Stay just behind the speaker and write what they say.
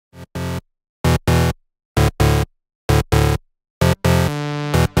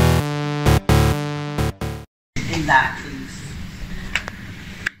on that, please?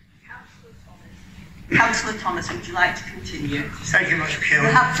 Councillor Thomas, would you like to continue? Thank you much, Chair.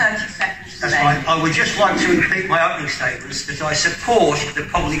 We'll have 30 seconds. That's fine. I would just like to repeat my opening statements that I support the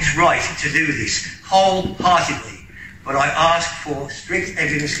public's right to do this wholeheartedly, but I ask for strict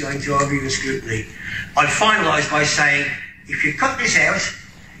evidence going to our review and scrutiny. I'd finalise by saying, if you cut this out,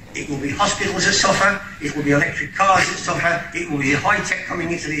 it will be hospitals that suffer, it will be electric cars that suffer, it will be high-tech coming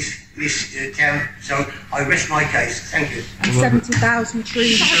into this town. So I rest my case. Thank you. And 70,000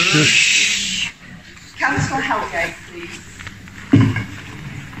 trees. Councillor Helgate, please.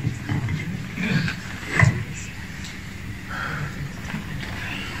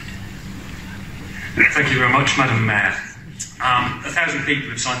 Thank you very much, Madam Mayor. 1,000 people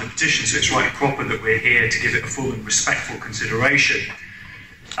have signed the petition, so it's right and proper that we're here to give it a full and respectful consideration.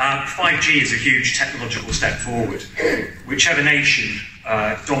 5G is a huge technological step forward. Whichever nation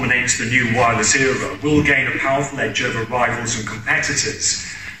dominates the new wireless era will gain a powerful edge over rivals and competitors.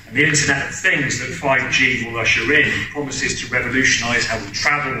 And the Internet of Things that 5G will usher in promises to revolutionise how we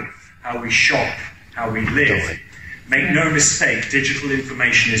travel, how we shop, how we live. Make no mistake, digital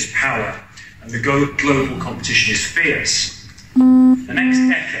information is power, and the global competition is fierce. The next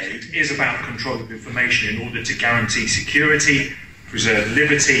decade is about control of information in order to guarantee security, preserve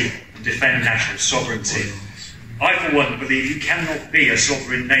liberty, and defend national sovereignty. I, for one, believe you cannot be a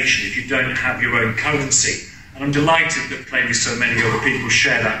sovereign nation if you don't have your own currency, and I'm delighted that plainly so many other people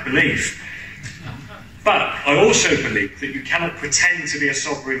share that belief. But I also believe that you cannot pretend to be a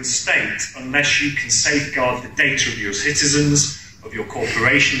sovereign state unless you can safeguard the data of your citizens, of your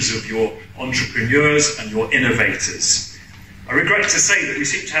corporations, of your entrepreneurs and your innovators. I regret to say that we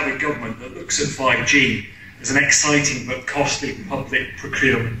seem to have a government that looks at 5G as an exciting but costly public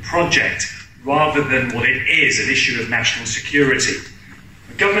procurement project rather than what it is, an issue of national security.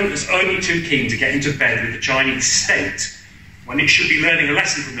 A government that's only too keen to get into bed with the Chinese state when it should be learning a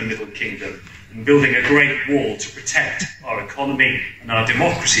lesson from the Middle Kingdom and building a great wall to protect our economy and our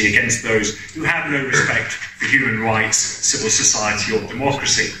democracy against those who have no respect for human rights, civil society or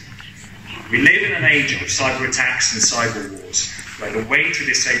democracy. We live in an age of cyber attacks and cyber wars, where the way to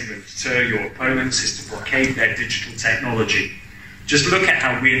disable and deter your opponents is to blockade their digital technology. Just look at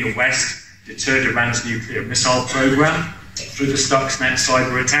how we in the West deterred Iran's nuclear missile program through the Stuxnet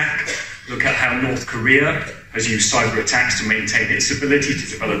cyber attack. Look at how North Korea has used cyber attacks to maintain its ability to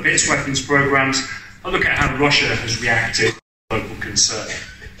develop its weapons programs. And look at how Russia has reacted to global concern.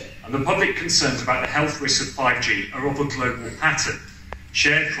 And the public concerns about the health risks of 5G are of a global pattern,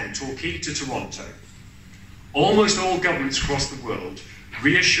 shared from Torquay to Toronto. Almost all governments across the world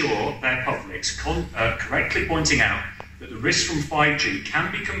reassure their publics, correctly pointing out that the risks from 5G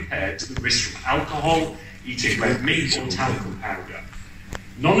can be compared to the risks from alcohol, eating red meat or talcum powder.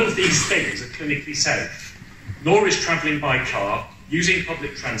 None of these things are clinically safe, nor is travelling by car, using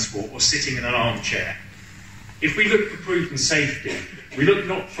public transport or sitting in an armchair. If we look for proven safety, we look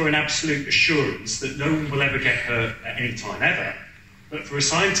not for an absolute assurance that no one will ever get hurt at any time ever, but for a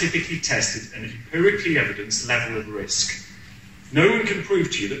scientifically tested and empirically evidenced level of risk. No one can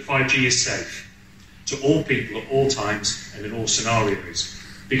prove to you that 5G is safe to all people at all times and in all scenarios,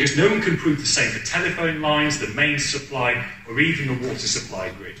 because no one can prove the same for telephone lines, the main supply, or even the water supply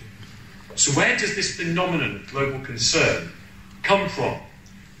grid. So where does this phenomenon of global concern come from?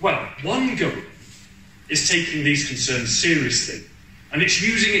 Well, one government is taking these concerns seriously, and it's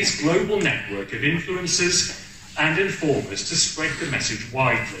using its global network of influencers and informers to spread the message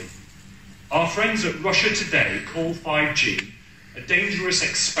widely. Our friends at Russia Today call 5G a dangerous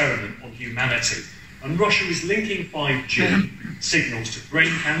experiment on humanity, and Russia is linking 5G signals to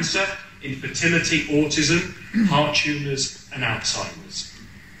brain cancer, infertility, autism, heart tumours and Alzheimer's.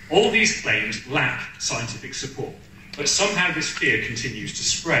 All these claims lack scientific support, but somehow this fear continues to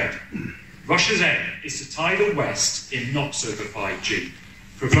spread. Russia's aim is to tie the West in knots over 5G,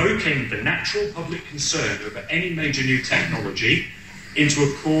 provoking the natural public concern over any major new technology into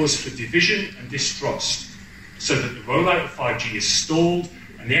a cause for division and distrust, so that the rollout of 5G is stalled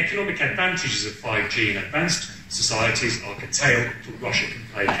and the economic advantages of 5G in advanced societies are curtailed until Russia can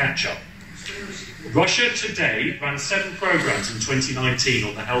play catch-up. Russia Today ran 7 programs in 2019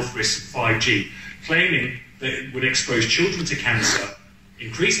 on the health risks of 5G, claiming that it would expose children to cancer,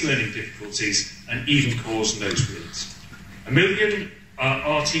 increase learning difficulties, and even cause nosebleeds. 1 million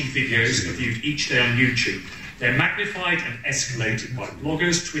RT videos are viewed each day on YouTube. They're magnified and escalated by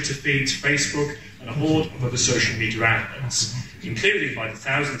bloggers, Twitter feeds, Facebook, and a horde of other social media outlets, including by the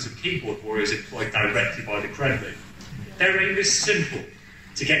thousands of keyboard warriors employed directly by the Kremlin. Their aim is simple: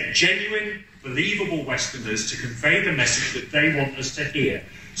 to get genuine, believable Westerners to convey the message that they want us to hear,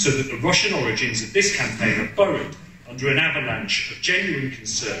 so that the Russian origins of this campaign are buried under an avalanche of genuine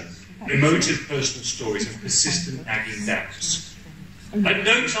concern, emotive personal stories and persistent nagging doubts. At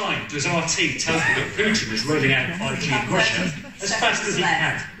no time does RT tell me that Putin is rolling out 5G in Russia as fast as he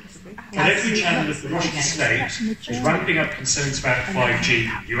can. But every channel of the Russian state is ramping up concerns about 5G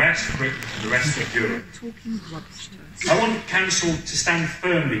in the US, Britain and the rest of Europe. I want Council to stand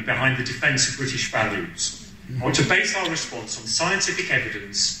firmly behind the defence of British values. I want to base our response on scientific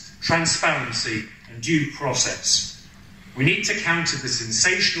evidence, transparency and due process. We need to counter the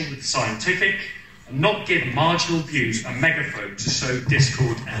sensational with scientific and not give marginal views a megaphone to sow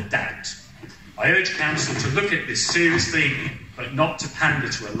discord and doubt. I urge Council to look at this seriously, but not to pander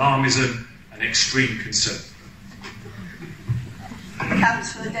to alarmism and extreme concern.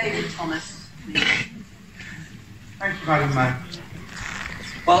 Councillor David Thomas, please. Thank you, Madam Mayor.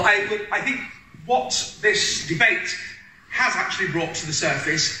 Well, I think what this debate has actually brought to the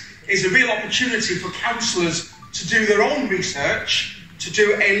surface is a real opportunity for councillors to do their own research, to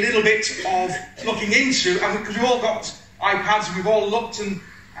do a little bit of looking into, and because we've all got iPads and we've all looked and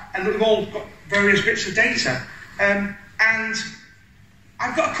we've all got various bits of data. And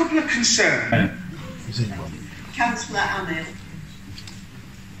I've got a couple of concerns. Councillor Amil.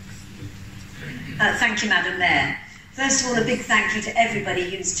 Thank you, Madam Mayor. First of all, a big thank you to everybody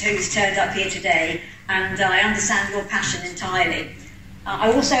who's turned up here today, and I understand your passion entirely.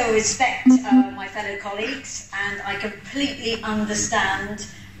 I also respect my fellow colleagues, and I completely understand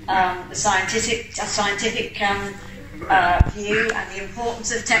the scientific view and the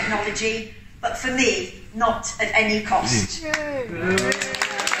importance of technology, but for me, not at any cost. I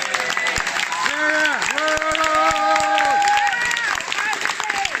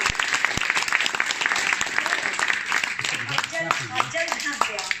don't have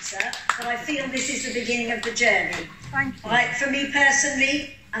the answer, but I feel this is the beginning of the journey. Thank you. Right, for me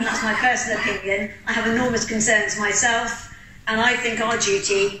personally, and that's my personal opinion, I have enormous concerns myself, and I think our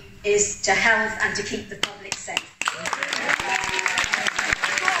duty is to help and to keep the public safe.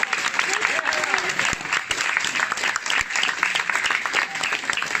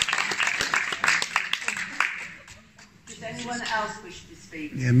 Does anyone else wish to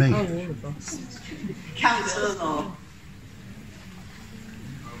speak? Yeah, me. Oh, all of us. Councillor Law.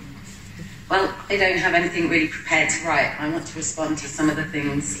 Well, I don't have anything really prepared to write. I want to respond to some of the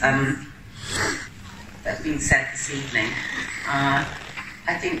things that have been said this evening. I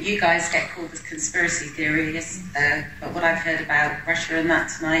think you guys get called as conspiracy theorists, but what I've heard about Russia and that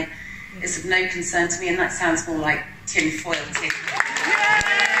tonight is of no concern to me, and that sounds more like tinfoil tip. As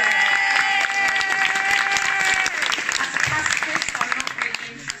a pacifist, I'm not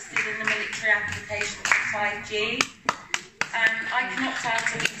really interested in the military application of 5G. I can opt out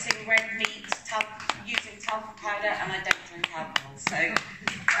of eating red meat, using talcum powder, and I don't drink alcohol. So,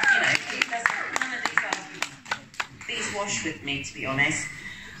 there's none of these arguments. These wash with me, to be honest.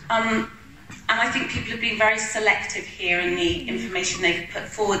 And I think people have been very selective here in the information they've put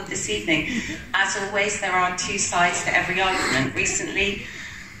forward this evening. As always, there are two sides to every argument. Recently,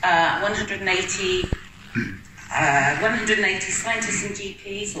 180 scientists and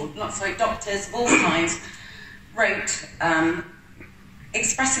GPs, doctors of all kinds, wrote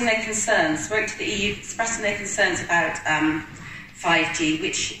expressing their concerns, wrote to the EU expressing their concerns about 5G,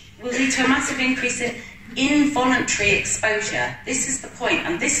 which will lead to a massive increase in involuntary exposure. This is the point,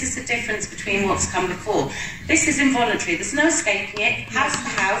 and this is the difference between what's come before. This is involuntary. There's no escaping it. House to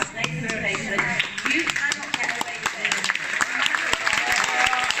house, neighbour to neighbour. You cannot get away with it.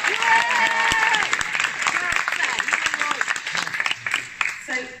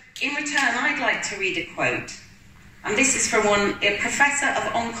 So, in return, I'd like to read a quote. And this is from a professor of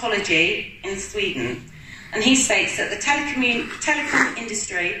oncology in Sweden. And he states that the telecom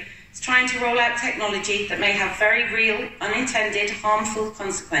industry is trying to roll out technology that may have very real, unintended, harmful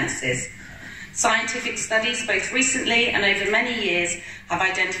consequences. Scientific studies, both recently and over many years, have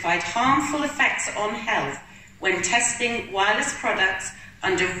identified harmful effects on health when testing wireless products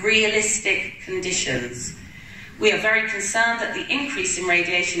under realistic conditions. We are very concerned that the increase in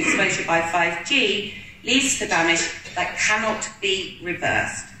radiation exposure by 5G leads to damage that cannot be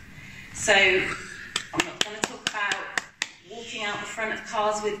reversed. So, I'm not going to talk about walking out the front of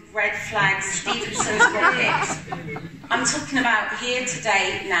cars with red flags, Stevenson's rockets. I'm talking about here,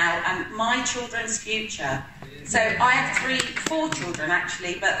 today, now, and my children's future. So I have 4 children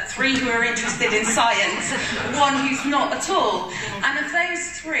actually, but 3 who are interested in science, 1 who's not at all. And of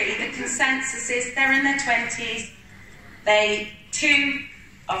those 3, the consensus is they're in their 20s, 2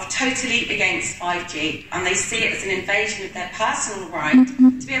 are totally against 5G, and they see it as an invasion of their personal right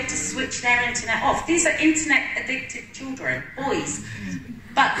to be able to switch their internet off. These are internet-addicted children, boys.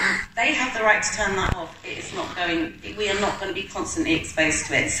 But they have the right to turn that off. We are not going to be constantly exposed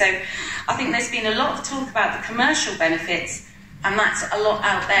to it. So I think there's been a lot of talk about the commercial benefits, and that's a lot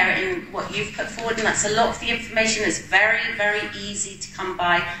out there in what you've put forward, and that's a lot of the information that's very, very easy to come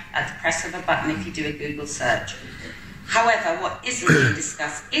by at the press of a button if you do a Google search. However, what isn't being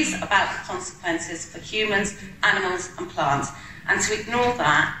discussed is about the consequences for humans, animals and plants. And to ignore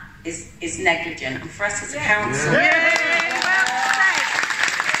that is negligent. And for us as a council...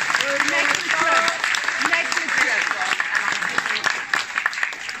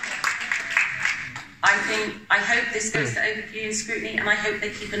 I hope this goes to overview and scrutiny, and I hope they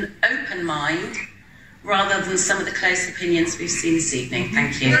keep an open mind rather than some of the close opinions we've seen this evening.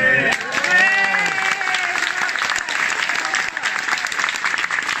 Thank you.